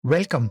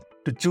Welcome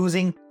to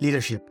Choosing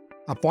Leadership,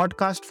 a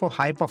podcast for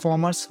high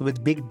performers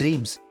with big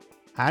dreams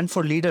and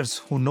for leaders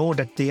who know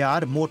that they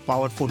are more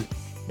powerful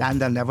than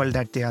the level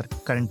that they are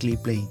currently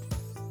playing.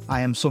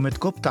 I am Sumit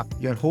Gupta,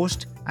 your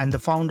host and the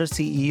founder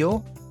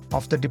CEO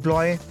of the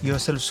Deploy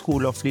Yourself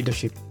School of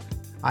Leadership.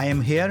 I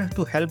am here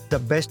to help the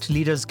best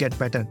leaders get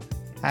better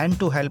and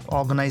to help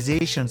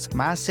organizations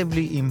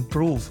massively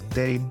improve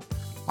their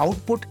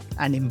output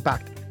and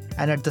impact,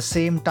 and at the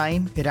same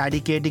time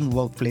eradicating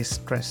workplace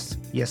stress.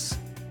 Yes,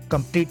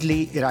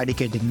 completely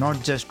eradicating,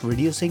 not just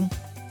reducing,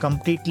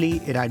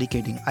 completely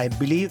eradicating. I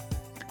believe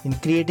in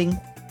creating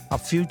a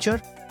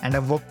future and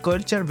a work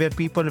culture where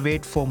people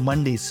wait for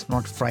Mondays,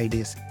 not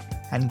Fridays,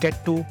 and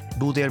get to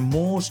do their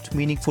most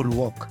meaningful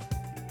work.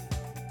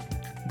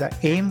 The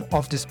aim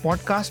of this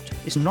podcast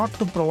is not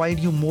to provide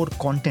you more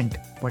content,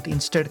 but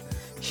instead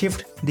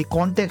shift the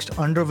context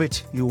under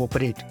which you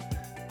operate.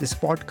 This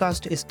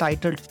podcast is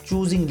titled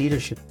Choosing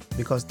Leadership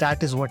because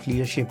that is what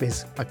leadership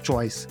is, a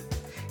choice.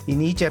 In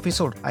each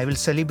episode, I will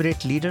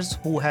celebrate leaders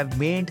who have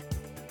made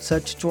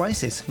such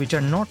choices, which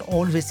are not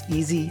always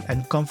easy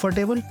and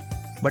comfortable,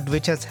 but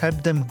which has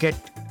helped them get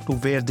to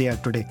where they are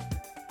today.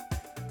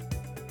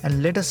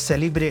 And let us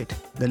celebrate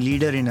the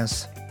leader in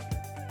us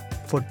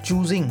for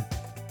choosing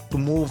to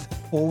move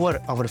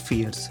over our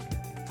fears,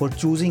 for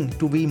choosing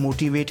to be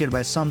motivated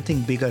by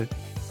something bigger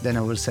than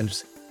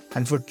ourselves,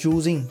 and for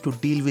choosing to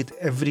deal with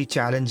every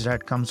challenge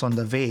that comes on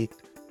the way.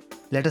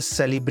 Let us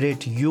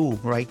celebrate you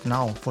right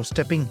now for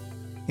stepping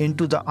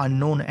into the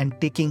unknown and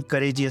taking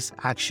courageous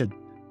action,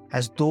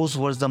 as those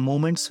were the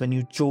moments when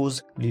you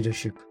chose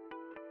leadership.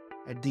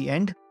 At the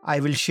end, I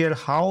will share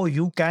how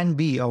you can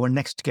be our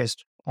next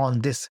guest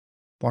on this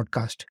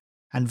podcast.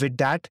 And with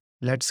that,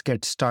 let's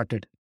get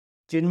started.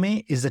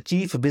 Chinmay is the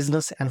Chief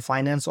Business and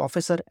Finance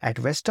Officer at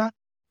Vesta,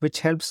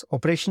 which helps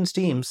operations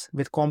teams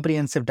with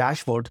comprehensive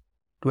dashboard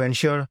to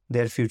ensure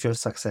their future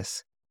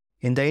success.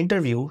 In the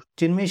interview,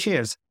 Chinmay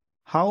shares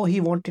how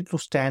he wanted to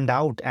stand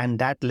out and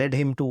that led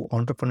him to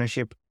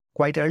entrepreneurship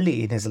quite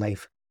early in his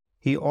life.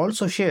 He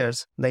also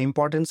shares the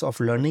importance of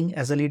learning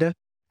as a leader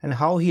and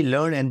how he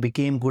learned and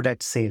became good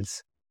at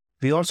sales.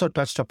 We also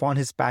touched upon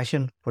his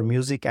passion for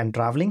music and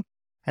traveling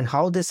and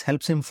how this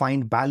helps him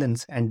find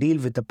balance and deal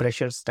with the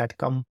pressures that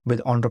come with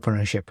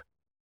entrepreneurship.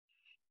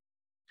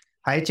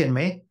 Hi,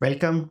 Chinmay.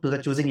 Welcome to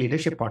the Choosing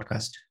Leadership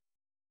podcast.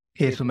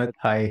 Hey Sumit,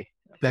 hi.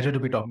 Pleasure to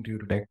be talking to you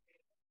today.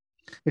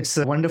 It's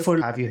wonderful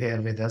to have you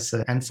here with us.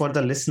 And for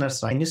the listeners,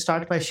 can you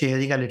start by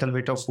sharing a little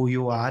bit of who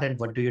you are and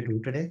what do you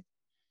do today?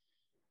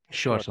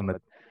 Sure, Sumit.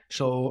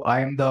 So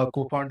I'm the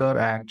co-founder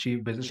and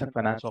chief business and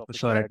finance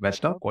officer at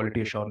Vesta,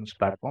 Quality Assurance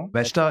Platform.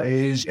 Vesta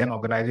is an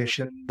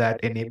organization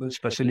that enables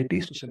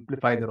facilities to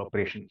simplify their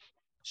operations.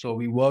 So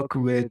we work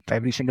with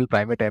every single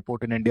private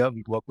airport in India.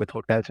 We work with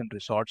hotels and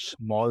resorts,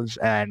 malls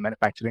and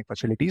manufacturing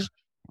facilities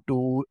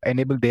to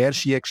enable their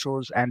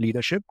CXOs and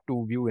leadership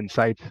to view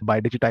insights by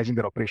digitizing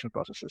their operational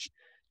processes.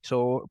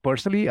 So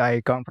personally,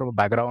 I come from a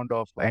background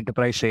of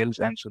enterprise sales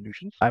and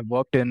solutions. I've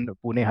worked in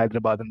Pune,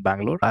 Hyderabad, and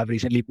Bangalore. I've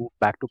recently moved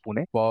back to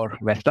Pune for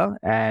Vesta,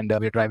 and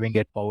we're driving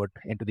it forward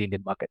into the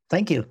Indian market.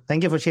 Thank you.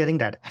 Thank you for sharing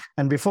that.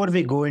 And before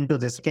we go into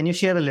this, can you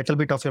share a little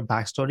bit of your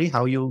backstory,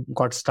 how you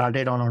got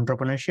started on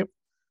entrepreneurship?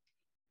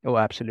 Oh,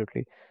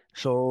 absolutely.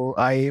 So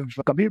I've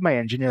completed my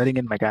engineering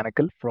in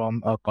mechanical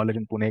from a college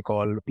in Pune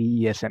called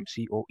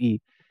PESMCOE.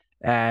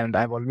 And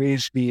I've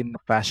always been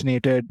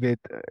fascinated with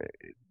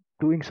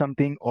doing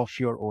something of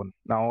your own.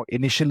 Now,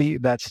 initially,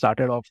 that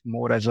started off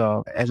more as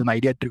an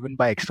idea driven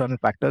by external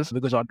factors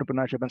because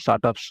entrepreneurship and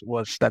startups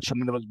was that's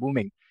something that was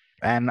booming.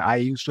 And I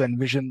used to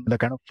envision the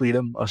kind of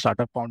freedom a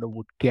startup founder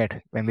would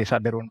get when they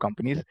start their own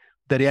companies.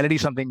 The reality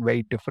is something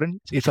very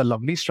different. It's a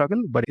lovely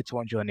struggle, but it's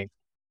one journey.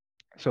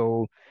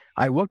 So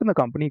I worked in a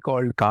company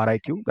called Car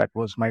IQ. That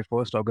was my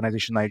first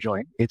organization I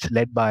joined. It's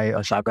led by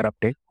Sagar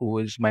Apte, who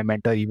is my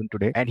mentor even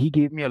today. And he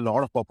gave me a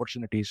lot of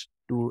opportunities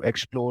to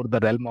explore the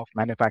realm of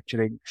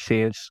manufacturing,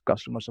 sales,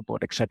 customer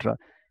support, etc.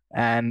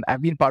 And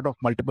I've been part of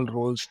multiple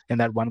roles in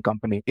that one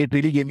company. It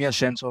really gave me a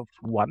sense of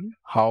one,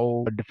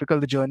 how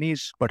difficult the journey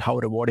is, but how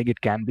rewarding it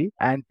can be.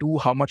 And two,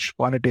 how much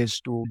fun it is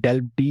to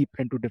delve deep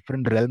into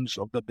different realms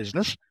of the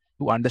business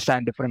to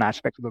understand different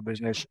aspects of the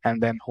business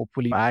and then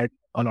hopefully add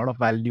a lot of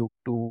value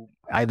to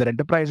either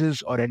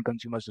enterprises or end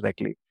consumers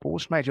directly.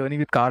 Post my journey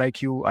with Car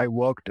IQ,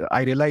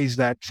 I realized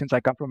that since I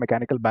come from a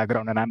mechanical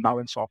background and I'm now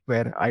in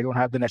software, I don't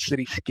have the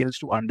necessary skills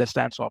to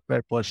understand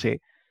software per se.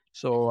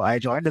 So I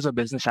joined as a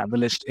business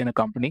analyst in a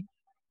company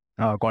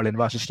called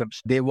Inva Systems.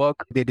 They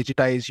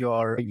digitize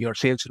your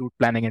sales route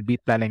planning and beat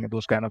planning and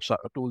those kind of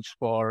tools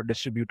for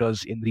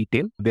distributors in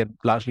retail. They're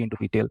largely into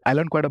retail. I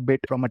learned quite a bit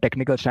from a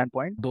technical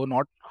standpoint, though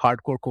not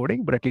hardcore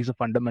coding, but at least the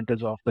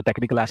fundamentals of the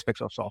technical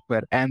aspects of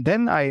software. And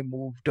then I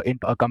moved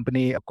into a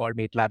company called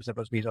Mate Labs that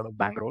was based out of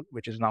Bangalore,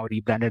 which is now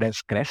rebranded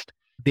as Crest.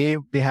 They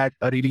had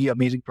a really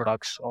amazing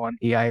products on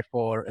AI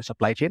for a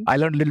supply chain. I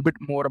learned a little bit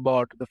more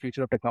about the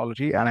future of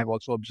technology, and I've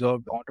also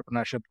observed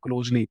entrepreneurship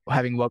closely,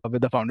 having worked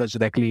with the founders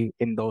directly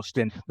in those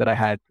stints that I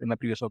had in my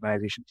previous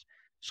organizations.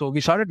 So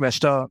we started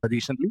Vesta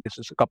recently. This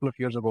is a couple of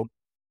years ago.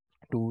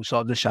 to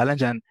solve this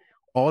challenge. And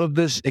all of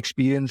this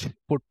experience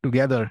put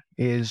together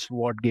is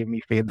what gave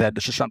me faith that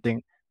this is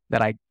something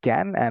that I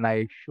can and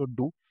I should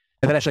do.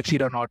 Whether I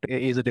succeed or not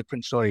is a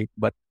different story,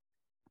 but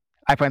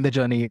I find the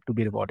journey to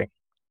be rewarding.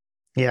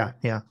 Yeah,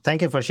 yeah.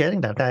 Thank you for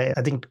sharing that. I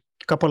think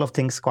a couple of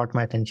things caught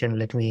my attention.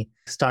 Let me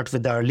start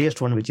with the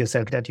earliest one, which you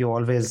said that you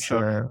always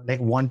like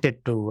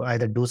wanted to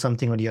either do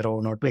something on your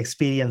own or to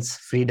experience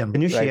freedom.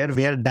 Can you Right. share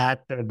where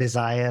that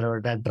desire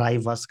or that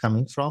drive was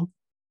coming from?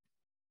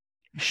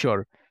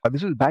 Sure.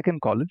 This was back in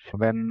college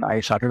when I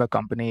started a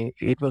company.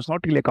 It was not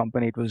really a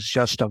company, it was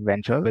just a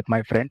venture with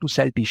my friend to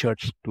sell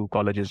t-shirts to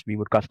colleges. We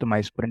would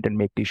customize, print, and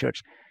make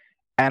t-shirts.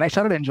 And I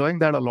started enjoying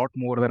that a lot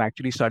more than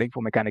actually studying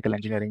for mechanical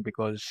engineering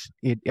because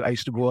I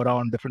used to go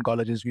around different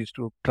colleges. We used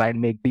to try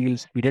and make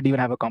deals. We didn't even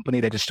have a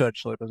company registered,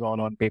 so it was all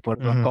on paper, it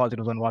was on calls, it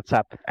was on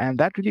WhatsApp. And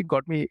that really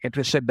got me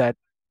interested that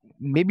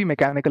maybe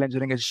mechanical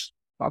engineering is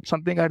not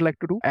something I'd like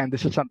to do. And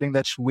this is something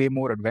that's way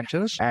more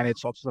adventurous. And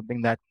it's also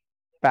something that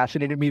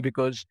fascinated me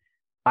because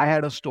I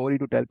had a story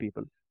to tell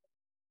people.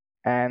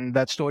 And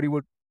that story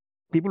would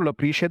people will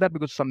appreciate that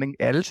because something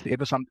else. It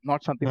was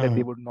not something that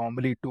they would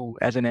normally do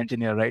as an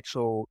engineer, right?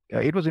 So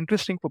it was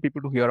interesting for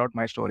people to hear out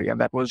my story, and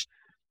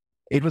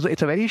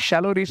it's a very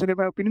shallow reason in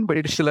my opinion, but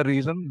it is still a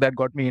reason that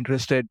got me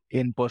interested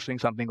in pursuing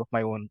something of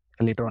my own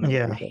later on in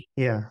the future.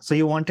 Yeah. So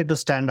you wanted to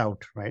stand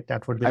out, right?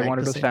 That would be. I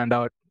wanted to stand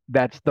out.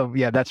 That's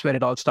where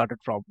it all started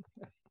from.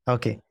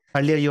 Okay.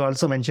 Earlier, you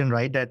also mentioned,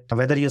 right, that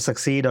whether you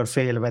succeed or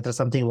fail, whether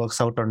something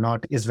works out or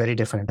not is very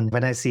different. And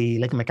when I see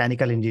like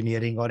mechanical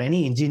engineering or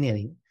any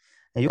engineering,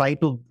 you try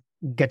to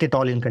get it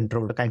all in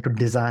control, kind of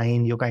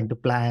design, you kind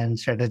of plan,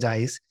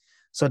 strategize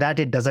so that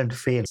it doesn't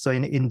fail. So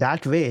in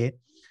that way,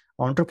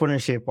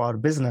 entrepreneurship or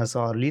business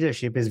or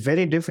leadership is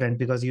very different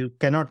because you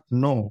cannot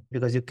know,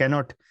 because you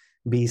cannot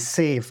be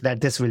safe that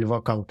this will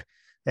work out.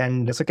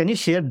 And so can you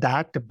share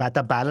that, the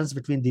balance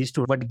between these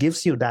two? What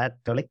gives you that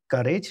like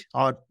courage,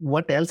 or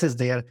what else is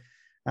there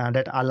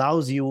that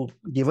allows you,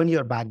 given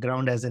your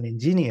background as an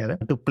engineer,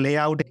 to play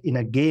out in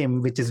a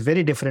game which is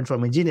very different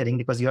from engineering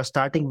because you're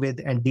starting with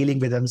and dealing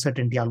with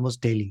uncertainty almost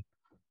daily?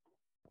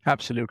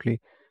 Absolutely.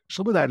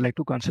 So with that, I'd like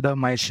to consider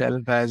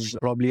myself as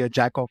probably a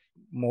jack of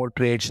more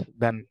trades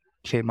than,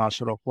 say,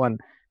 master of one.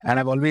 And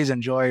I've always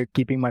enjoyed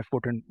keeping my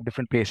foot in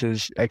different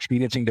places,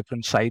 experiencing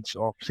different sides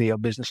of, say, a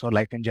business or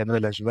life in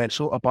general as well.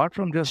 So apart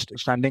from just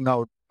standing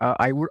out,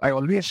 I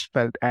always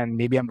felt, and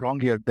maybe I'm wrong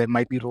here, there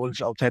might be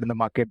roles outside in the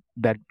market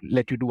that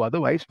let you do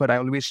otherwise, but I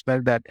always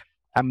felt that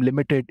I'm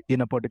limited in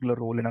a particular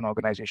role in an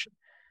organization.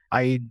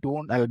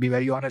 I'll be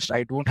very honest,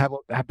 I don't have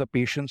the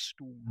patience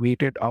to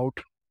wait it out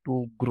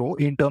to grow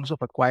in terms of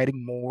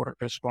acquiring more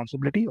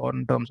responsibility or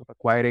in terms of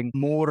acquiring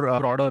more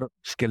broader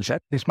skill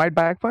set. This might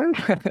backfire,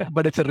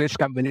 but it's a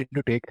risk I'm willing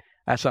to take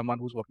as someone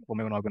who's working for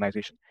my own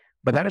organization.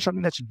 But that is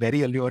something that's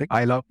very alluring.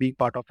 I love being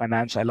part of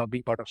finance. I love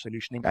being part of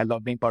solutioning. I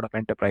love being part of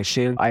enterprise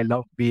sales. I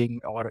love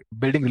being or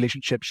building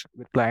relationships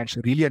with clients,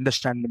 really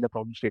understanding the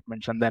problem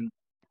statements and then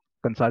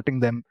consulting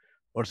them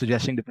or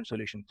suggesting different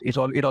solutions.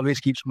 It always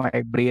keeps my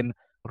brain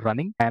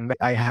running, and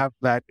I have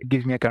that. It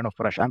gives me a kind of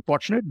rush. I'm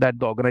fortunate that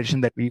the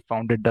organization that we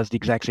founded does the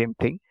exact same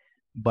thing,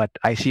 but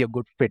I see a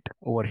good fit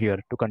over here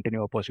to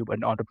continue or pursue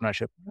an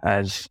entrepreneurship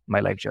as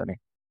my life journey.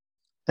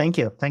 Thank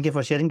you. Thank you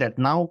for sharing that.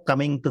 Now,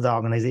 coming to the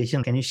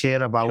organization, can you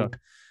share about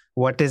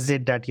what is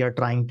it that you're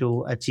trying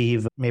to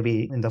achieve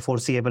maybe in the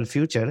foreseeable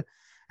future?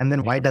 And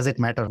then why does it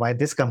matter? Why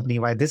this company?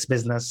 Why this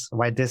business?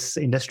 Why this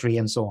industry?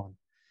 And so on.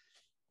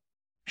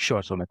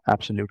 Sure, Sumit.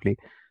 Absolutely.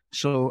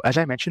 So, as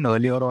I mentioned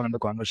earlier on in the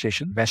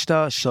conversation,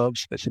 Vesta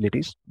serves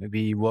facilities.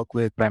 We work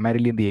with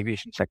primarily in the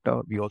aviation sector.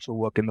 We also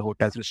work in the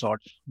hotels,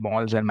 resorts,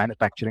 malls, and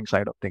manufacturing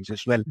side of things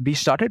as well. We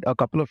started a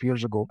couple of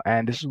years ago,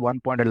 and this is one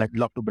point I'd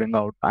love to bring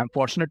out. I'm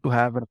fortunate to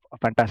have a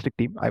fantastic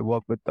team. I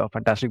work with a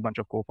fantastic bunch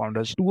of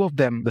co-founders. Two of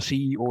them, the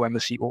CEO and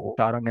the COO,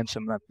 Tarang and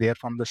Simran, they are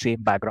from the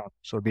same background.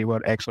 So they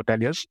were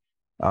ex-hoteliers.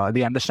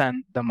 They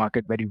understand the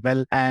market very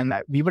well, and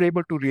we were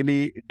able to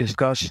really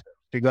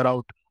figure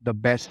out the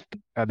best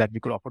that we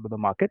could offer to the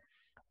market.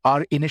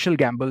 Our initial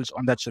gambles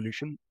on that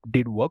solution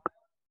did work,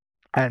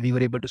 and we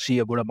were able to see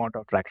a good amount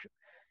of traction.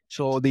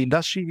 So the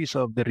industry we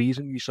serve, the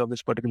reason we serve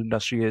this particular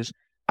industry is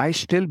I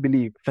still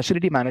believe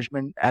facility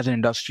management as an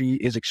industry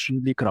is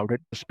extremely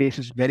crowded. The space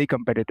is very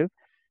competitive,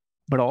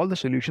 but all the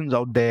solutions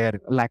out there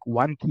lack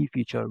one key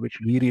feature which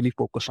we really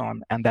focus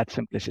on, and that's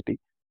simplicity.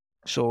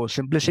 So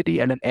simplicity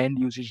at an end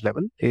usage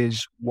level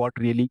is what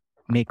really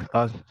makes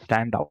us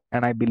stand out.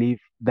 And I believe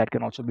that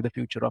can also be the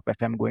future of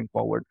FM going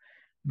forward.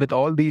 With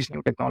all these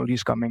new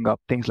technologies coming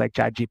up, things like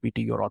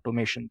ChatGPT or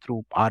automation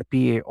through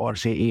RPA or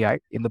say AI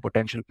in the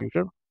potential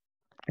future,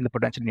 in the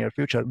potential near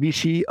future, we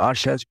see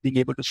ourselves being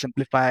able to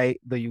simplify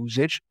the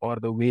usage or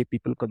the way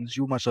people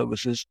consume our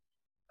services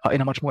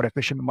in a much more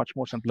efficient, much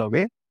more simpler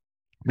way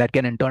that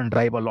can in turn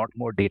drive a lot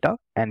more data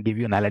and give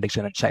you analytics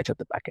and insights at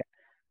the back end.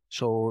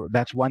 So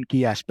that's one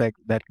key aspect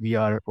that we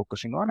are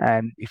focusing on.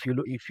 And if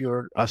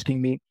you're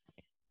asking me,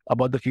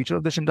 about the future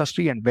of this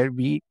industry and where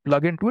we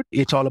plug into it,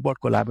 it's all about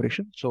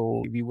collaboration.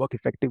 So we work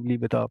effectively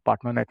with a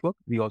partner network.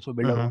 We also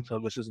build our Mm-hmm. own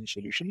services and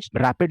solutions.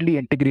 Rapidly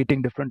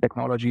integrating different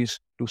technologies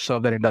to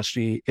serve that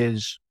industry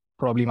is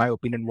probably, my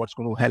opinion, what's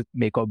going to help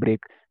make or break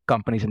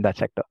companies in that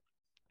sector.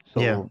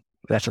 Yeah. So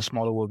that's a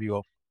small overview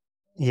of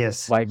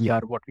Yes. why we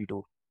are what we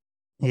do.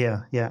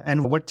 Yeah. Yeah.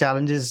 And what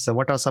challenges?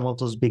 What are some of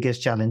those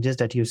biggest challenges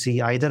that you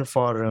see either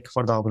for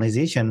the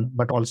organization,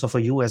 but also for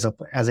you as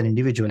an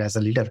individual, as a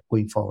leader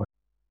going forward?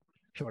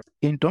 Sure.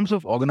 In terms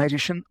of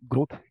organization,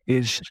 growth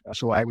is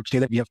so I would say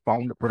that we have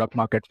found product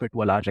market fit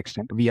to a large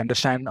extent. We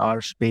understand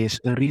our space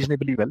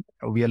reasonably well.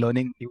 We are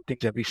learning new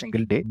things every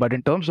single day. But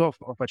in terms of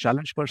a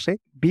challenge per se,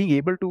 being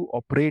able to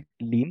operate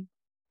lean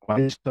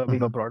while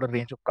serving a Mm-hmm. broader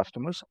range of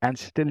customers and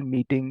still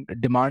meeting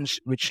demands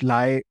which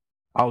lie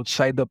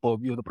outside the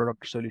purview of the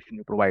product solution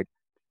you provide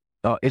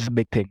is a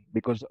big thing,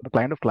 because the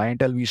kind of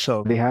clientele we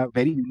serve, they have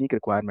very unique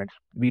requirements.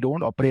 We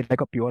don't operate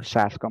like a pure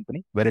SaaS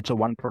company where it's a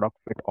one product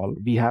fit all.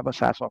 We have a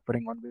SaaS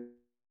offering on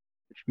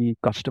which we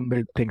custom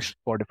build things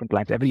for different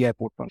clients. Every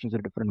airport functions in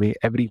a different way.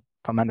 Every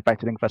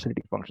manufacturing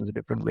facility functions a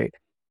different way.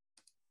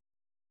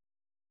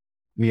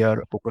 We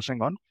are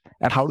focusing on,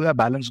 and how do I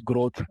balance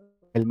growth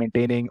while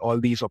maintaining all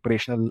these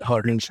operational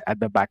hurdles at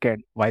the back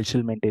end while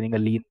still maintaining a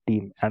lean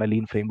team and a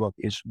lean framework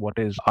is what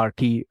is our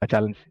key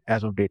challenge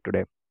as of date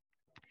today.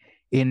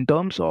 In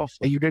terms of,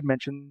 you did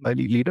mention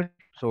leadership.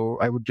 So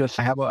I would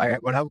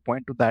have a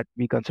point to that.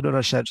 We consider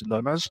ourselves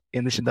learners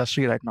in this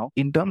industry right now.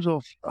 In terms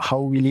of how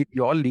we lead, we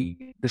all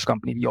lead this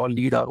company. We all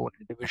lead our own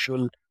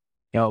individual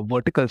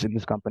verticals in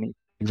this company.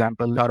 For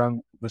example, Tarang,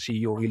 the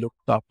CEO, we look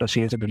after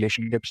sales and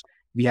relationships.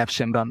 We have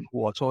Simran,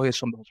 who also is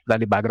from the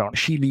hospitality background.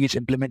 She leads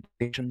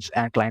implementations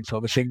and client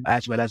servicing,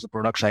 as well as the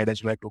product side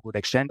as well to a good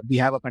extent. We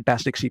have a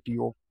fantastic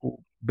CTO who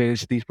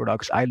builds these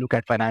products. I look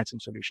at finance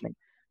and solutioning.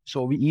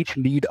 So we each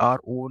lead our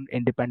own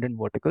independent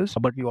verticals,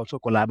 but we also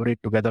collaborate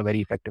together very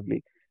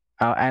effectively.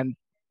 And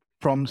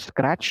from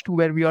scratch to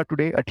where we are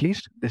today, at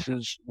least, this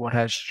is what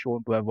has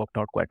shown to have worked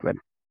out quite well.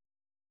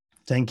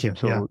 Thank you.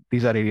 Yeah. So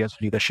these are areas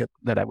of leadership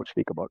that I would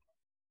speak about.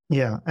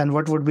 Yeah. And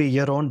what would be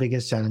your own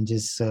biggest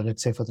challenges,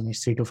 let's say, for the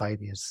next 3 to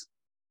 5 years?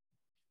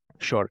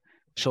 Sure.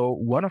 So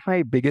one of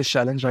my biggest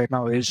challenge right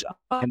now is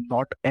I'm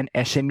not an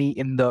SME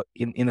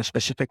in a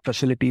specific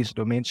facilities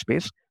domain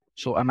space.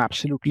 So I'm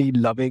absolutely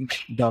loving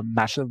the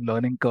massive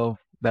learning curve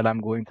that I'm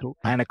going through.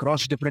 And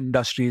across different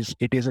industries,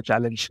 it is a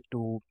challenge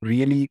to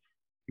really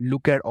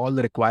look at all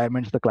the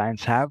requirements the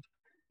clients have,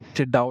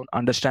 sit down,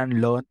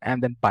 understand, learn,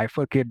 and then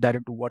bifurcate that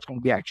into what's going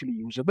to be actually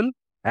usable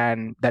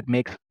and that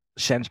makes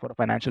sense for a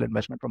financial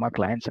investment from our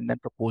clients, and then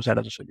propose that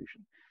as a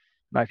solution.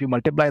 Now, if you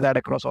multiply that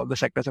across all the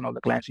sectors and all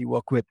the clients you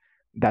work with,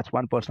 that's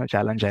one personal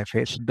challenge I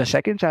face. The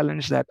second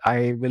challenge that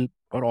I will,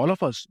 or all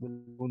of us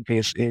will soon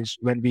face, is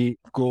when we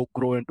grow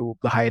into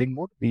the hiring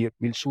mode.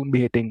 Will soon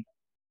be hitting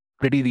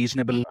pretty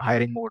reasonable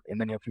hiring mode in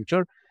the near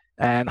future.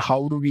 And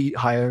how do we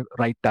hire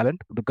right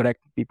talent, the correct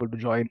people to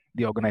join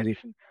the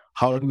organization?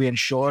 How do we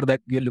ensure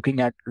that we are looking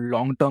at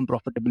long-term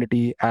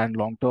profitability and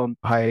long-term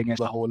hiring as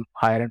a whole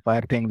hire and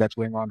fire thing that's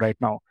going on right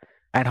now?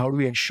 And how do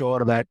we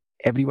ensure that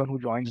everyone who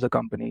joins the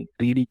company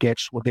really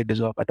gets what they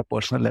deserve at a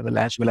personal level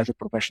as well as a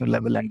professional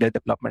level, and their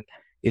development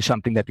is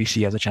something that we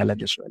see as a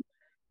challenge as well.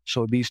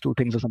 So these two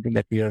things are something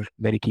that we are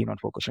very keen on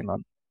focusing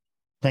on.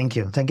 Thank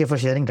you. Thank you for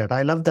sharing that.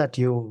 I love that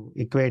you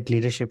equate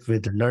leadership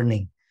with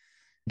learning.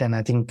 And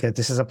I think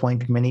this is a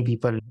point many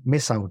people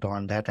miss out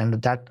on that.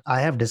 And that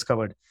I have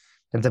discovered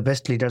that the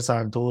best leaders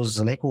are those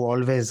like who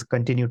always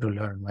continue to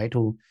learn, right?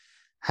 Who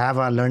have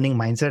a learning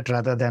mindset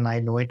rather than I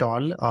know it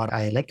all, or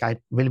I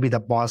will be the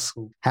boss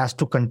who has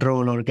to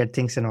control or get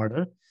things in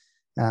order.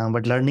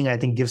 But learning, I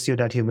think, gives you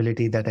that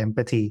humility, that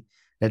empathy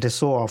that is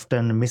so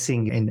often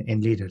missing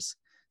in leaders.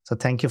 So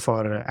thank you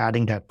for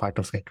adding that part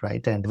of it,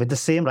 right? And with the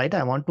same, right,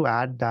 I want to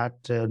add that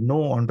no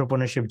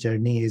entrepreneurship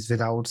journey is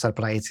without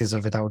surprises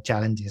or without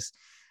challenges.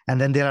 And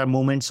then there are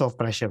moments of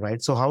pressure,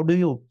 right? So how do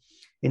you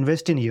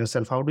invest in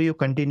yourself? How do you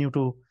continue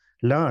to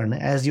learn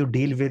as you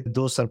deal with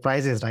those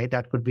surprises, right?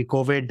 That could be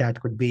COVID,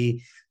 that could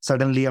be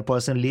suddenly a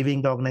person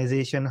leaving the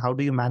organization. How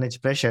do you manage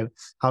pressure?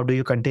 How do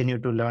you continue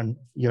to learn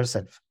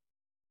yourself?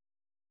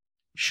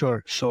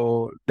 Sure.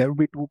 So there will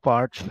be two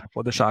parts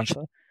for this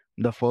answer.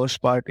 The first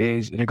part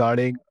is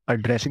regarding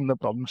addressing the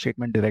problem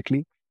statement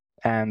directly.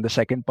 And the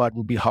second part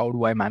would be how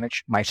do I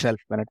manage myself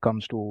when it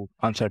comes to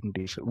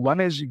uncertainties? One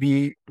is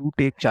we do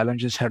take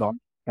challenges head on.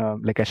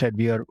 Like I said,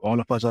 all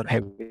of us are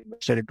heavily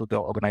invested into the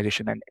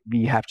organization and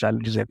we have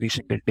challenges every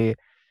single day.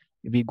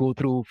 We go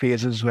through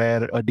phases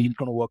where a deal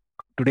can work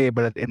today,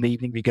 but in the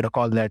evening we get a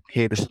call that,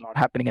 hey, this is not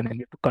happening. And then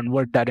we have to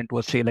convert that into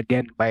a sale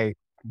again by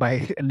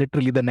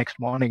literally the next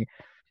morning.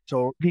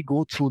 So we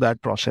go through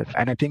that process.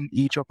 And I think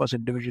each of us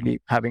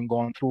individually, having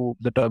gone through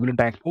the turbulent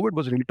times, COVID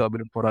was really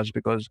turbulent for us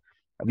because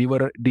we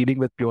were dealing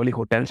with purely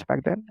hotels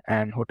back then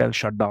and hotels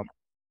shut down.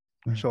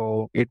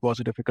 So it was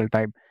a difficult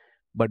time,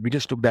 but we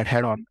just took that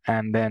head on.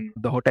 And then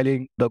the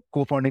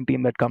co-founding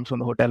team that comes from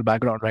the hotel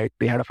background, right?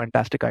 They had a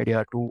fantastic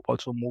idea to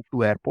also move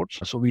to airports.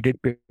 So we did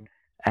pivot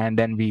and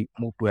then we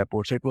moved to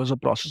airport. So it was a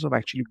process of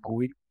actually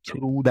going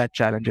through that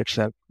challenge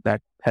itself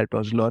that helped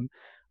us learn.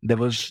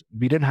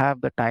 We didn't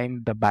have the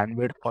time, the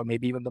bandwidth, or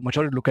maybe even the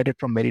maturity to look at it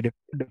from very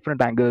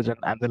different angles and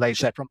analyze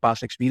that from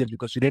past experience,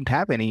 because we didn't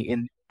have any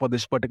in for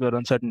this particular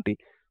uncertainty.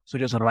 So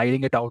just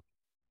writing it out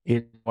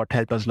is what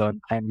helped us learn,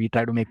 and we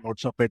try to make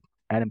notes of it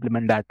and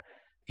implement that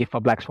if a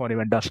black swan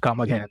event does come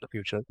again in the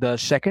future. The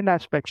second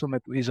aspect from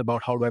it is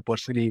about how do I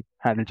personally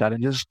handle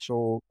challenges.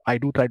 So I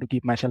do try to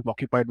keep myself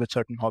occupied with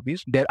certain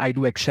hobbies. There I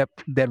do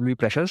accept there will be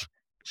pressures.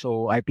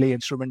 So I play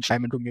instruments.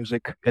 I'm into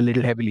music a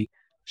little heavily.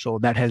 So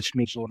that helps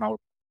me zone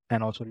out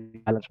and also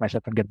balance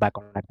myself and get back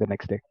on track the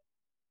next day.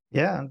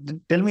 Yeah,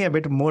 tell me a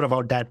bit more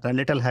about that. A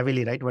little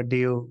heavily, right? What do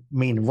you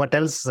mean? What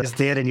else is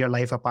there in your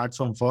life apart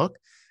from work?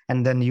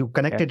 And then you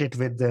connected it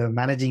with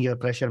managing your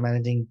pressure,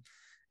 managing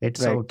it.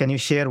 So Right. can you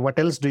share what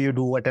else do you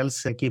do? What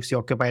else keeps you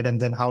occupied? And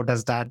then how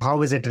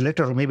is it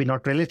related or maybe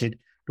not related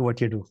to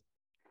what you do?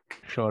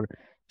 Sure.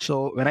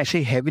 So when I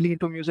say heavily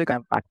into music,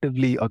 I'm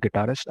actively a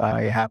guitarist.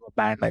 I have a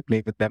band. I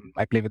play with them.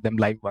 I play with them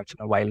live once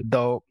in a while.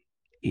 Though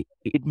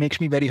it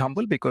makes me very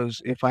humble, because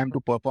if I'm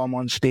to perform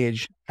on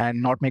stage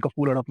and not make a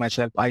fool out of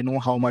myself, I know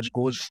how much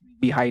goes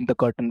behind the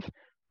curtains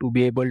to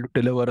be able to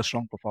deliver a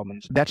strong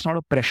performance. That's not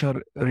a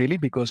pressure really,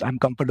 because I'm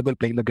comfortable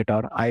playing the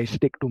guitar. I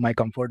stick to my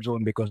comfort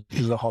zone because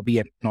this is a hobby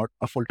and not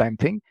a full-time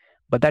thing.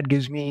 But that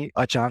gives me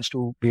a chance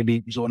to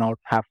really zone out,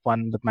 have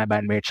fun with my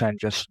bandmates, and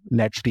just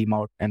let steam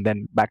out and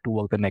then back to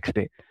work the next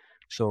day.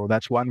 So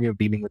that's one way of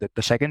dealing with it.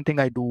 The second thing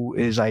I do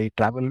is I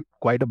travel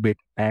quite a bit,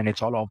 and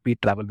it's all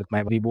offbeat travel with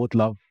my. We both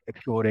love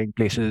exploring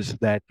places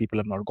that people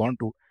have not gone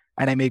to,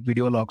 and I make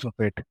video logs of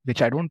it,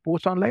 which I don't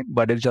post online,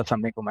 but it's just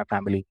something for my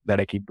family that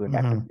I keep doing Mhm.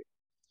 actively.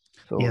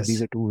 So these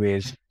Yes. are two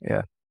ways.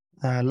 Yeah.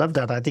 I love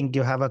that. I think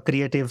you have a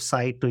creative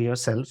side to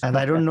yourself. And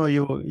I don't know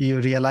you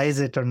realize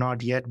it or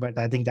not yet, but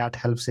I think that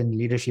helps in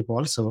leadership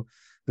also.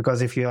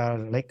 Because if you are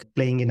like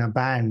playing in a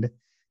band,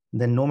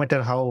 then no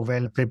matter how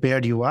well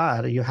prepared you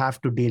are, you have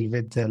to deal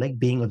with like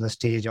being on the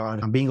stage or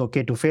being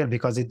okay to fail,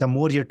 because the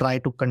more you try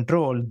to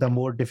control, the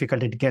more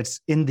difficult it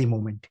gets in the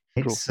moment.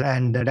 True.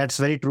 And that's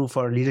very true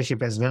for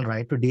leadership as well,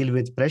 right? To deal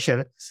with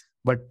pressure,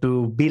 but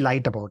to be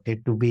light about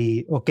it, to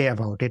be okay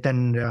about it.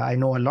 And I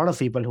know a lot of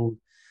people who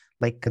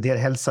like their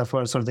health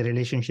suffers or their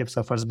relationship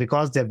suffers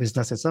because their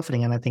business is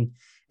suffering. And I think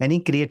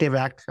any creative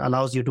act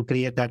allows you to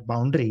create that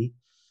boundary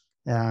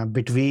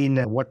between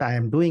what I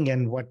am doing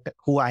and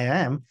who I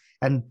am.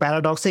 And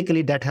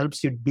paradoxically, that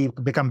helps you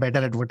become better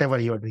at whatever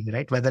you're doing,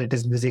 right? Whether it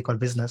is music or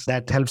business,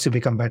 that helps you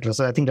become better.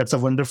 So I think that's a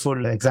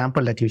wonderful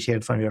example that you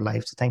shared from your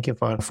life. So thank you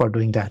for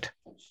doing that.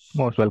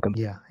 Most welcome.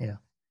 Yeah, yeah.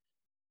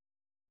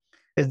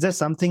 Is there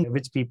something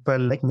which people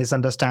like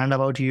misunderstand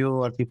about you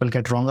or people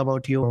get wrong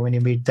about you when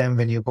you meet them,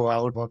 when you go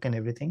out, work and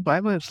everything? So I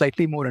have a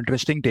slightly more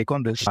interesting take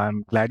on this.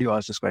 I'm glad you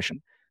asked this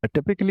question.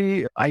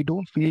 Typically, I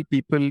don't feel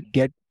people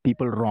get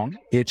people wrong.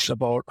 It's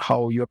about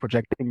how you're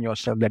projecting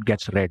yourself that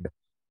gets read.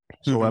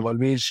 So I've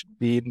always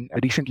been,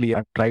 recently,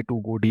 I've tried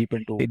to go deep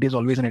into it is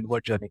always an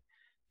inward journey.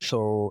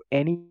 So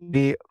any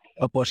way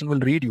a person will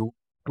read you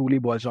truly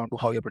boils down to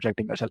how you're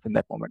projecting yourself in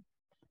that moment.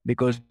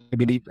 Because I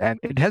believe, and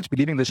it helps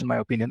believing this in my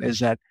opinion, is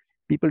that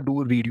people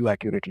do read you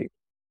accurately.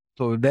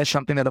 So if there's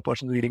something that a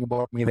person's reading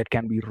about me that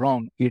can be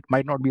wrong, it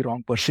might not be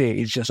wrong per se.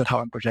 It's just that how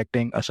I'm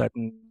projecting a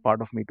certain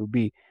part of me to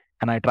be.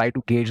 And I try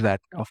to gauge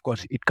that. Of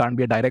course, it can't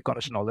be a direct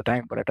conversation all the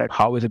time, but I try,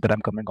 how is it that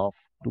I'm coming off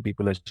to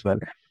people as well?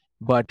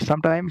 But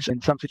sometimes in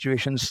some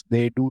situations,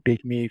 they do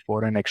take me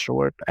for an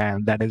extrovert,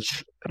 and that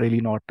is really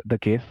not the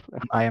case.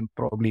 I am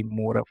probably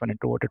more of an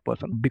introverted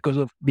person. Because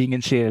of being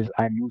in sales,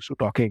 I'm used to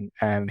talking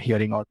and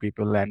hearing out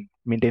people and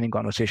maintaining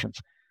conversations.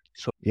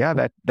 So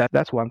yeah,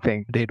 that's one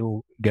thing they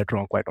do get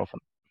wrong quite often.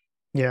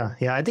 Yeah,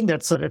 yeah. I think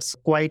that's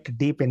quite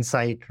deep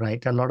insight,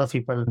 right? A lot of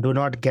people do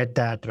not get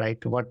that,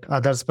 right? What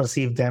others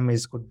perceive them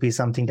is could be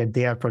something that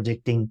they are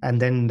projecting,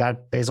 and then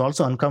that is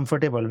also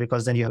uncomfortable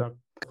because then you're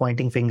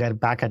pointing finger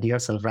back at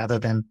yourself rather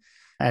than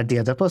at the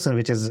other person,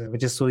 which is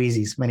so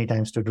easy many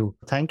times to do.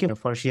 Thank you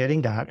for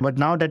sharing that. But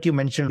now that you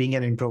mentioned being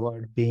an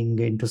introvert, being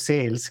into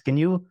sales, can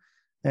you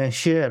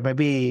share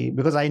maybe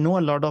because I know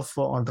a lot of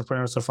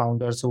entrepreneurs or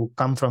founders who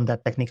come from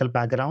that technical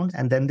background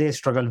and then they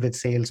struggle with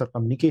sales or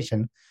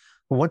communication.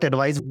 What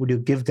advice would you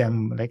give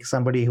them, like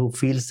somebody who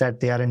feels that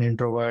they are an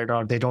introvert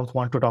or they don't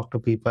want to talk to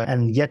people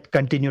and yet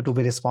continue to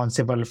be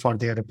responsible for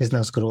their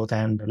business growth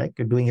and like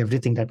doing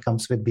everything that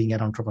comes with being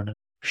an entrepreneur?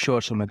 Sure,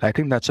 Sumit. I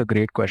think that's a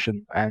great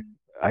question. And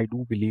I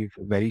do believe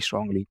very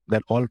strongly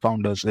that all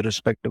founders,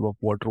 irrespective of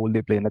what role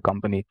they play in the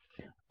company,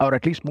 or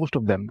at least most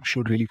of them,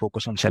 should really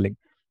focus on selling,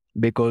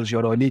 because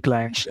your early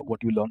clients,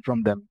 what you learn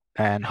from them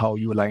and how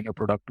you align your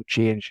product to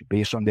change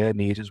based on their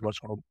needs is what's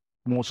going to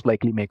most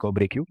likely make or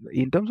break you.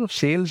 In terms of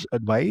sales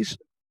advice,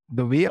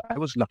 the way I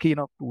was lucky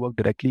enough to work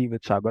directly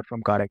with Sagar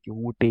from CarIQ,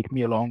 who would take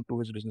me along to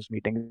his business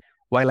meetings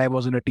while I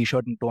was in a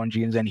t-shirt and torn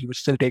jeans, and he would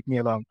still take me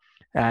along,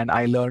 and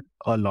I learned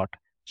a lot.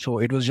 So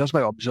it was just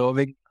by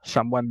observing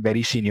someone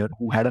very senior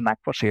who had a knack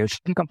for sales. He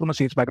didn't come from a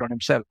sales background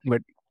himself,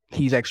 but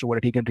he's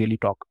extroverted. He can really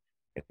talk.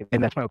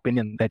 And that's my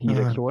opinion that he's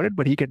extroverted,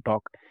 but he can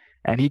talk.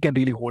 and he can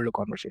really hold a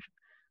conversation.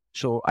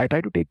 So I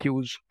try to take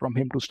cues from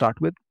him to start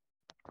with.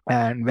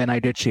 And when I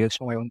did sales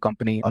for my own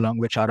company, along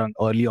with Sharon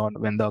early on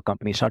when the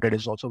company started,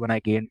 is also when I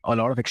gained a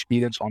lot of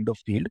experience on the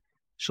field.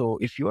 So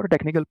if you are a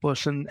technical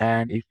person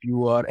and if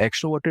you are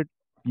extroverted,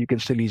 you can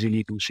still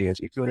easily do sales.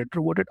 If you're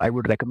introverted, I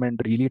would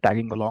recommend really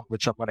tagging along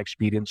with someone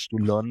experienced to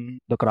learn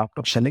the craft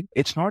of selling.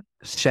 It's not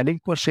selling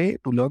per se,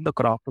 to learn the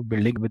craft of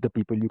building with the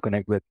people you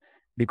connect with.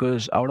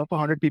 Because out of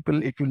 100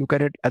 people, if you look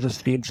at it as a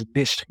sales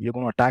list, you're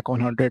going to attack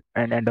 100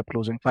 and end up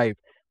closing five.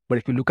 But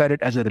if you look at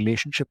it as a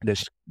relationship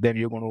list, then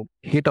you're going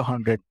to hit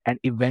 100 and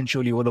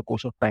eventually over the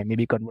course of time,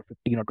 maybe convert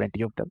 15 or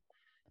 20 of them.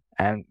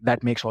 And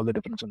that makes all the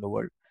difference in the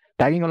world.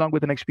 Tagging along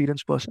with an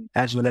experienced person,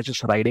 as well as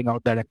just riding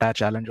out that entire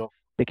challenge of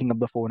picking up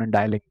the phone and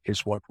dialing,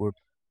 is what would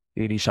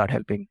really start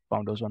helping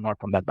founders who are not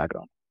from that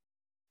background.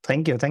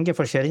 Thank you. Thank you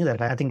for sharing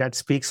that. I think that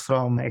speaks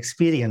from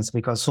experience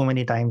because so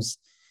many times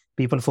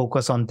people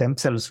focus on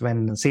themselves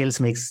when sales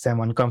makes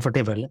them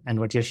uncomfortable. And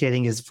what you're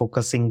sharing is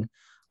focusing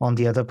on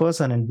the other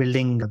person and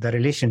building the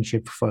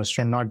relationship first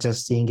and not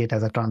just seeing it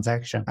as a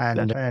transaction.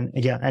 And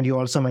yeah, and you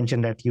also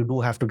mentioned that you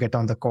do have to get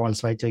on the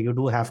calls, right? So you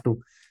do have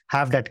to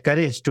have that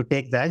courage to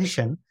take the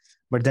action.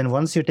 But then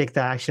once you take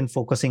the action,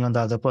 focusing on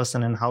the other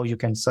person and how you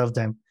can serve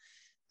them,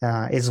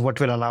 is what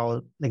will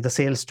allow like the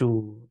sales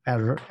to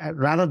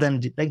rather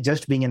than like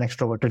just being an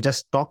extrovert or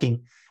just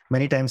talking.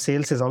 Many times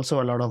sales is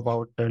also a lot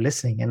about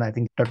listening, and I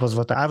think that was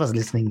what I was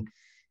listening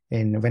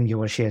in when you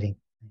were sharing.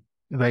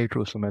 Very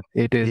true, Sumit.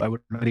 It is. I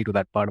would agree to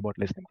that part about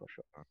listening for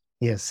sure.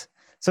 Yes.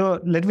 So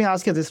let me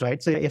ask you this,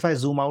 right? So if I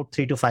zoom out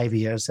 3 to 5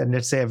 years and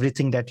let's say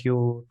everything that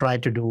you try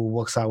to do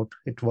works out,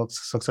 it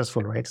works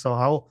successful, right?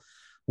 So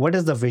what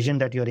is the vision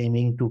that you're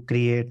aiming to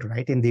create,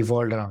 right, in the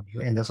world around you,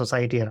 in the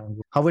society around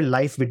you? How will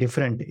life be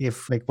different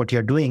if like what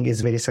you're doing is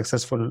very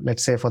successful,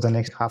 let's say for the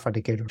next half a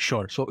decade?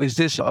 Sure. So is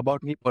this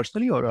about me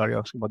personally, or are you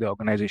asking about the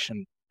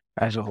organization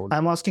as a whole?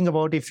 I'm asking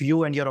about if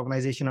you and your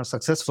organization are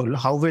successful,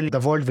 how will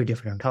the world be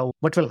different?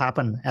 What will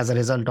happen as a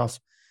result of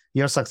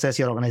your success,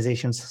 your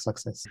organization's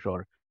success?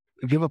 Sure.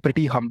 We have a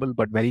pretty humble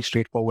but very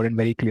straightforward and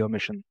very clear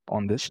mission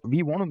on this.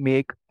 We want to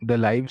make the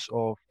lives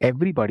of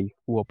everybody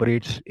who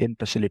operates in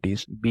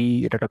facilities,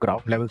 be it at a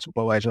ground level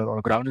supervisor or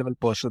a ground level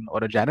person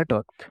or a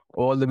janitor,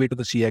 all the way to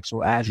the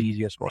CXO, as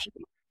easy as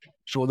possible.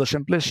 So the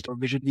simplest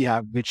vision we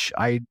have, which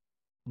I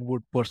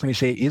would personally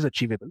say is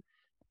achievable,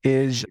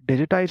 is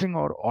digitizing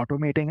or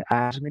automating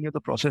as many of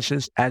the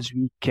processes as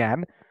we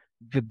can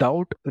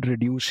without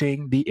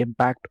reducing the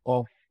impact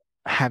of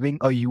having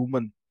a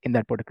human in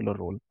that particular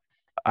role.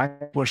 I'm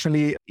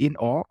personally in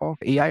awe of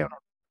AI on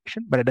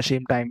automation, but at the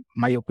same time,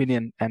 my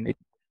opinion, and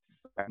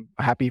I'm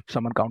happy if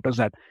someone counters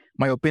that,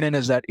 my opinion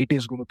is that it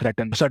is going to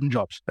threaten certain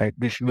jobs, right?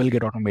 Which will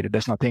get automated.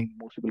 There's nothing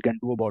most people can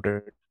do about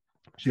it.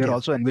 So you're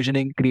also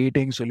envisioning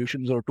creating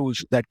solutions or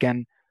tools that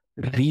can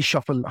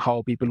reshuffle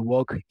how people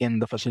work in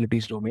the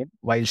facilities domain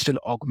while still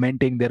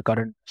augmenting their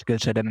current skill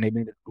set and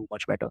enabling them to do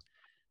much better.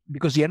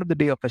 Because at the end of the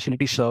day, a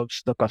facility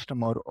serves the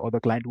customer or the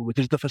client who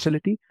visits the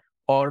facility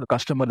or the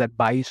customer that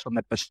buys from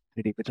that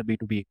facility, if it's a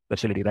B2B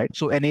facility, right?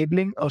 So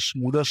enabling a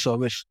smoother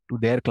service to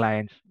their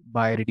clients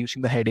by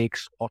reducing the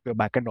headaches of your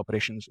backend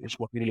operations is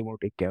what we really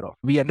want to take care of.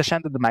 We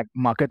understand that the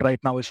market right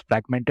now is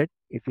fragmented.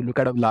 If you look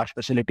at a large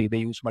facility, they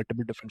use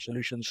multiple different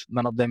solutions.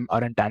 None of them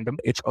are in tandem.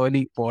 It's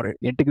early for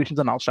integrations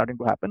are now starting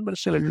to happen, but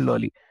it's still a little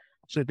early.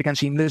 So if they can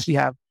seamlessly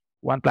have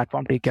one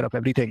platform take care of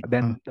everything,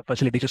 then the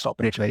facility just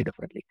operates very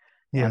differently.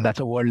 Yeah. And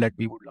that's a world that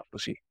we would love to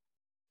see.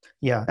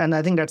 Yeah. And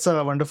I think that's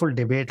a wonderful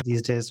debate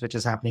these days, which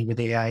is happening with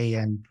AI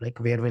and like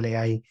where will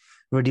AI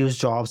reduce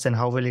jobs and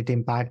how will it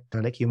impact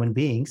like human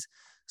beings?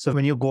 So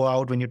when you go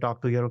out, when you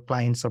talk to your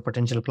clients or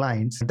potential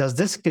clients, does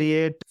this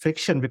create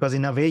friction? Because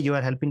in a way you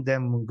are helping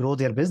them grow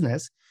their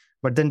business,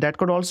 but then that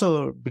could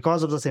also,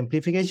 because of the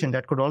simplification,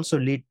 that could also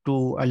lead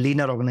to a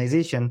leaner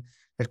organization.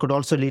 It could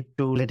also lead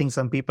to letting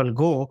some people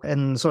go.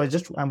 And so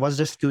I was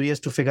just curious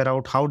to figure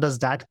out how does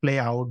that play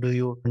out? Do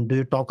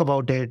you talk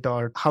about it,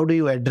 or how do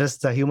you address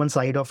the human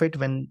side of it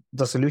when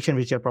the solution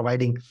which you're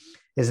providing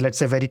is, let's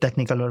say, very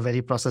technical or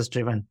very process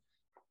driven?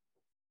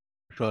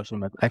 Sure,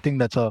 Sumit. I think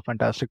that's a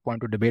fantastic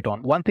point to debate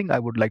on. One thing I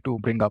would like to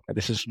bring up,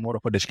 this is more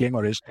of a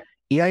disclaimer, is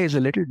AI is a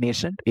little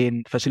nascent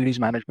in facilities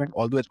management,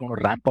 although it's going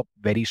to ramp up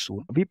very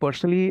soon. We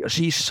personally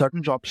see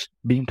certain jobs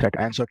being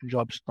threatened and certain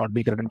jobs not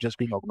being threatened, just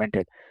being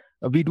augmented.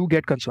 We do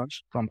get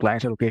concerns from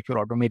clients that, okay, if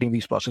you're automating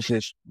these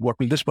processes, what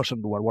will this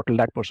person do or what will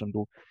that person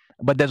do?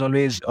 But there's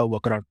always a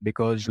workaround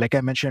because, like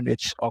I mentioned,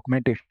 it's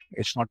augmentation.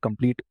 It's not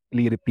completely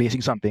replacing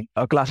something.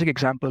 A classic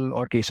example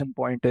or case in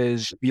point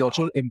is we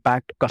also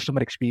impact customer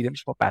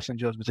experience for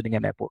passengers visiting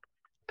an airport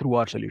through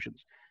our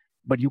solutions.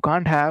 But you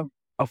can't have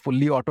a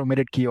fully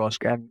automated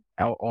kiosk and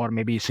or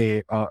maybe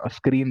say a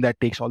screen that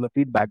takes all the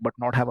feedback, but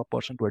not have a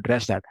person to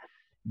address that,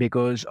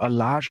 because a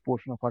large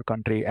portion of our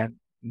country and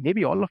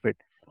maybe all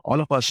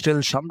of us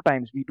still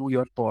sometimes we do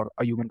yearn for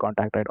a human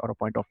contact, right, or a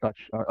point of touch,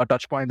 a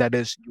touch point that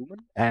is human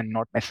and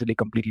not necessarily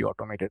completely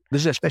automated.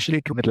 This is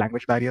especially true with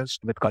language barriers,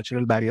 with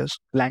cultural barriers.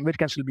 Language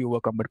can still be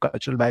overcome, but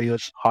cultural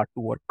barriers hard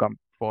to overcome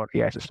for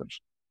AI systems.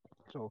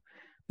 So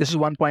This is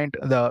one point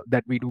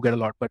that we do get a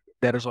lot, but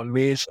there is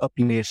always a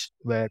place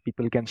where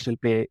people can still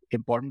play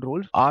important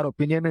roles. Our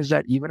opinion is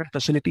that even in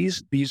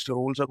facilities, these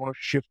roles are going to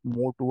shift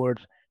more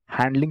towards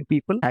handling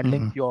people,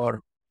 handling your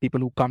people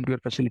who come to your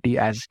facility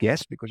as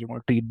guests, because you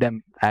want to treat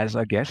them as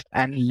a guest,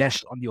 and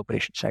less on the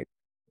operation side.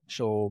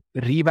 So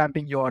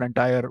revamping your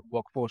entire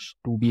workforce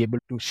to be able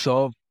to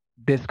serve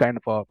this kind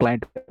of a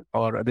client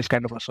or this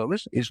kind of a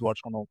service is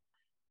what's going to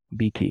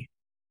be key.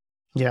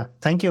 Yeah,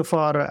 thank you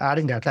for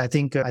adding that. I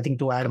think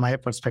to add my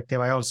perspective,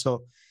 I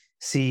also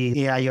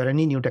see AI or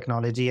any new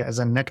technology as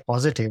a net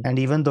positive. And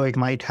even though it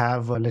might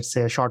have, let's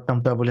say, a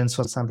short-term turbulence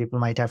for some people,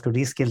 might have to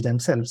reskill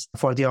themselves,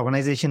 for the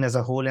organization as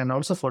a whole, and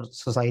also for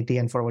society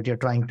and for what you're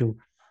trying to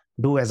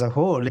do as a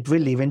whole, it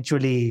will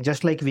eventually,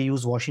 just like we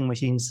use washing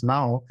machines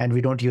now and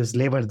we don't use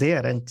labor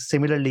there, and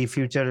similarly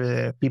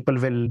future people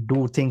will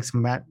do things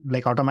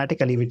like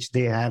automatically, which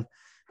they have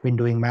been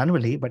doing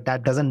manually. But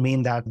that doesn't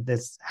mean that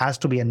this has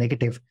to be a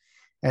negative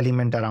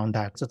element around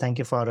that. So thank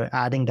you for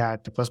adding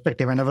that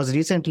perspective. And I was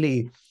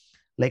recently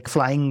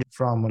flying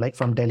from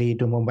Delhi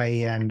to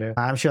Mumbai, and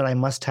I'm sure I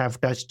must have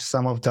touched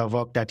some of the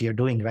work that you're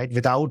doing, right,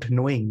 without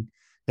knowing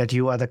that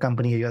you are the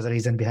company, you are the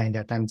reason behind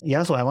that. And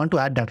yeah, so I want to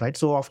add that, right?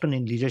 So often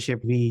in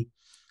leadership, we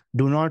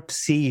do not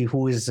see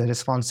who is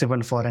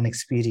responsible for an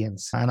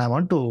experience. And I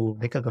want to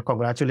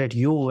congratulate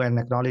you and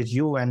acknowledge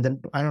you. And then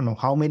I don't know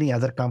how many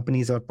other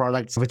companies or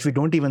products which we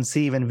don't even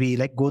see when we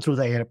go through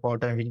the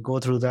airport, and we go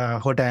through the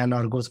hotel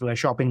or go through a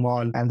shopping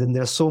mall. And then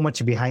there's so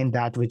much behind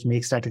that which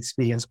makes that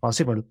experience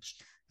possible.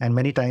 And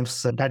many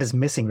times that is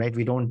missing, right?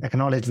 We don't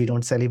acknowledge, we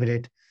don't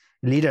celebrate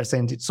leaders.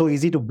 And it's so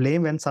easy to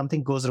blame when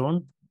something goes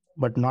wrong,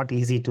 but not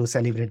easy to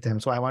celebrate them.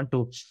 So I want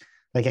to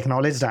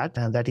acknowledge that,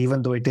 and that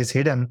even though it is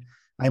hidden,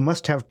 I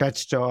must have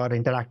touched or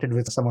interacted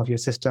with some of your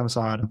systems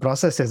or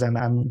processes, and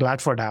I'm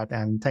glad for that.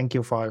 And thank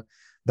you for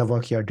the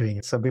work you're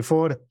doing. So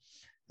before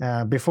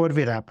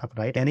we wrap up,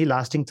 right, any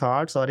lasting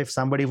thoughts, or if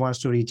somebody wants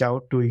to reach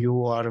out to you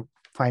or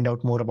find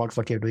out more about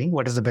what you're doing,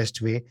 what is the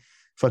best way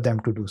for them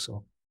to do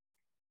so?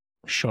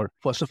 Sure.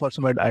 First of all,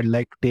 Sumit, I'd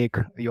like to take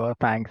your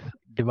thanks,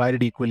 divide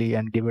it equally,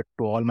 and give it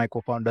to all my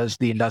co-founders,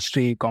 the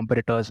industry,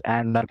 competitors,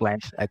 and our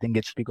clients. I think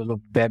it's because of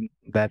them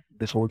that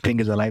this whole thing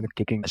is alive and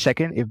kicking.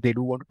 Second, if they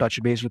do want to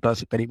touch base with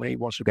us, if anybody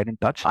wants to get in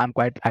touch, I'm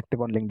quite active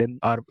on LinkedIn.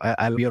 Our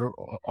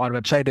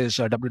website is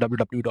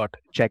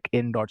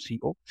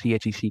www.checkin.co,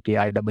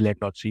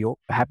 CHECKINN.co.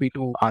 Happy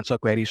to answer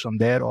queries from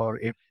there, or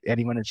if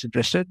anyone is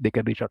interested, they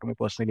can reach out to me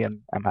personally,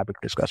 and I'm happy to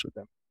discuss with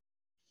them.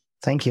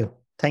 Thank you.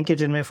 Thank you,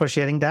 Chinmay, for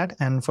sharing that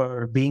and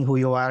for being who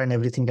you are and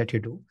everything that you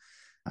do.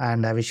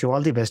 And I wish you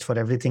all the best for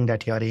everything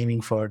that you are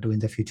aiming for to in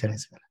the future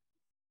as well.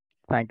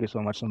 Thank you so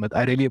much, Sumit.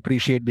 I really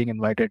appreciate being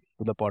invited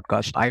to the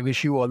podcast. I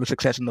wish you all the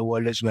success in the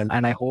world as well.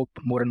 And I hope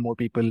more and more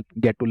people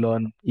get to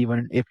learn,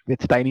 even if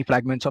it's tiny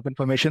fragments of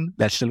information,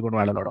 that's still going to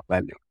add a lot of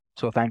value.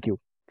 So thank you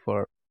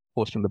for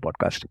hosting the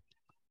podcast.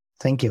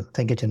 Thank you.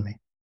 Thank you, Chinmay.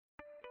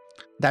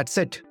 That's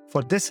it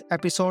for this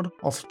episode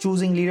of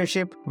Choosing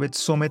Leadership with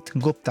Sumit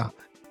Gupta.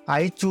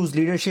 I choose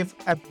leadership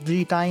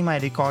every time I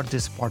record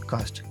this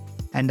podcast,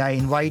 and I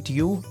invite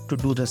you to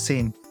do the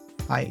same.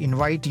 I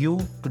invite you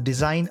to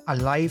design a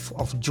life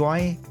of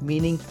joy,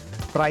 meaning,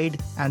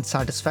 pride, and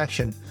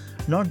satisfaction,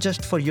 not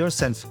just for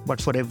yourself, but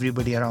for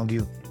everybody around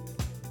you.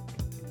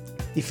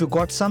 If you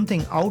got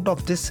something out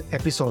of this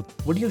episode,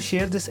 would you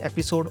share this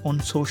episode on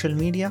social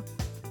media?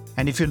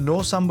 And if you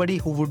know somebody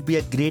who would be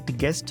a great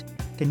guest,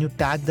 can you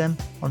tag them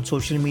on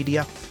social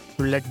media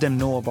to let them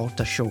know about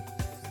the show?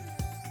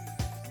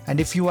 And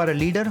if you are a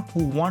leader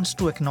who wants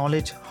to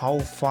acknowledge how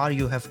far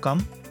you have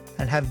come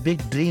and have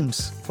big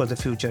dreams for the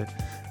future,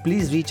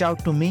 please reach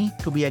out to me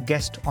to be a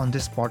guest on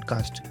this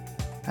podcast.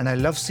 And I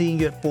love seeing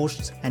your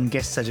posts and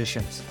guest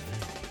suggestions.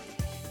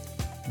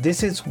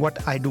 This is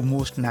what I do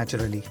most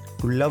naturally,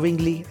 to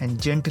lovingly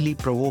and gently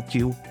provoke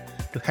you,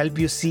 to help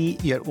you see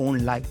your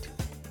own light,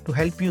 to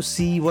help you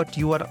see what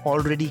you are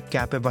already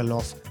capable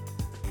of.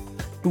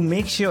 To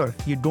make sure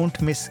you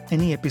don't miss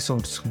any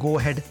episodes, go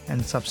ahead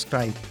and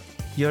subscribe.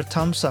 Your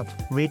thumbs up,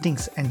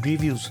 ratings, and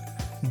reviews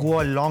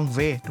go a long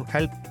way to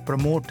help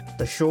promote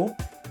the show,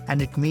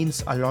 and it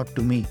means a lot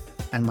to me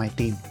and my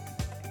team.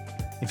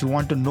 If you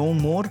want to know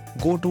more,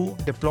 go to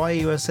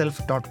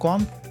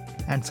deployyourself.com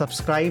and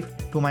subscribe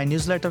to my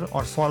newsletter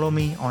or follow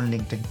me on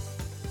LinkedIn.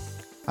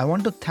 I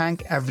want to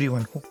thank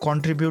everyone who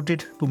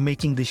contributed to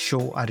making this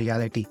show a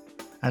reality,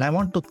 and I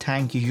want to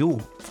thank you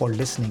for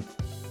listening.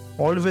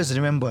 Always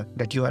remember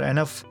that you are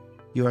enough,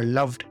 you are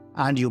loved,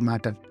 and you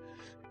matter.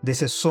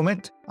 This is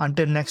Sumit.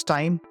 Until next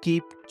time,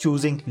 keep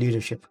choosing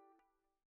leadership.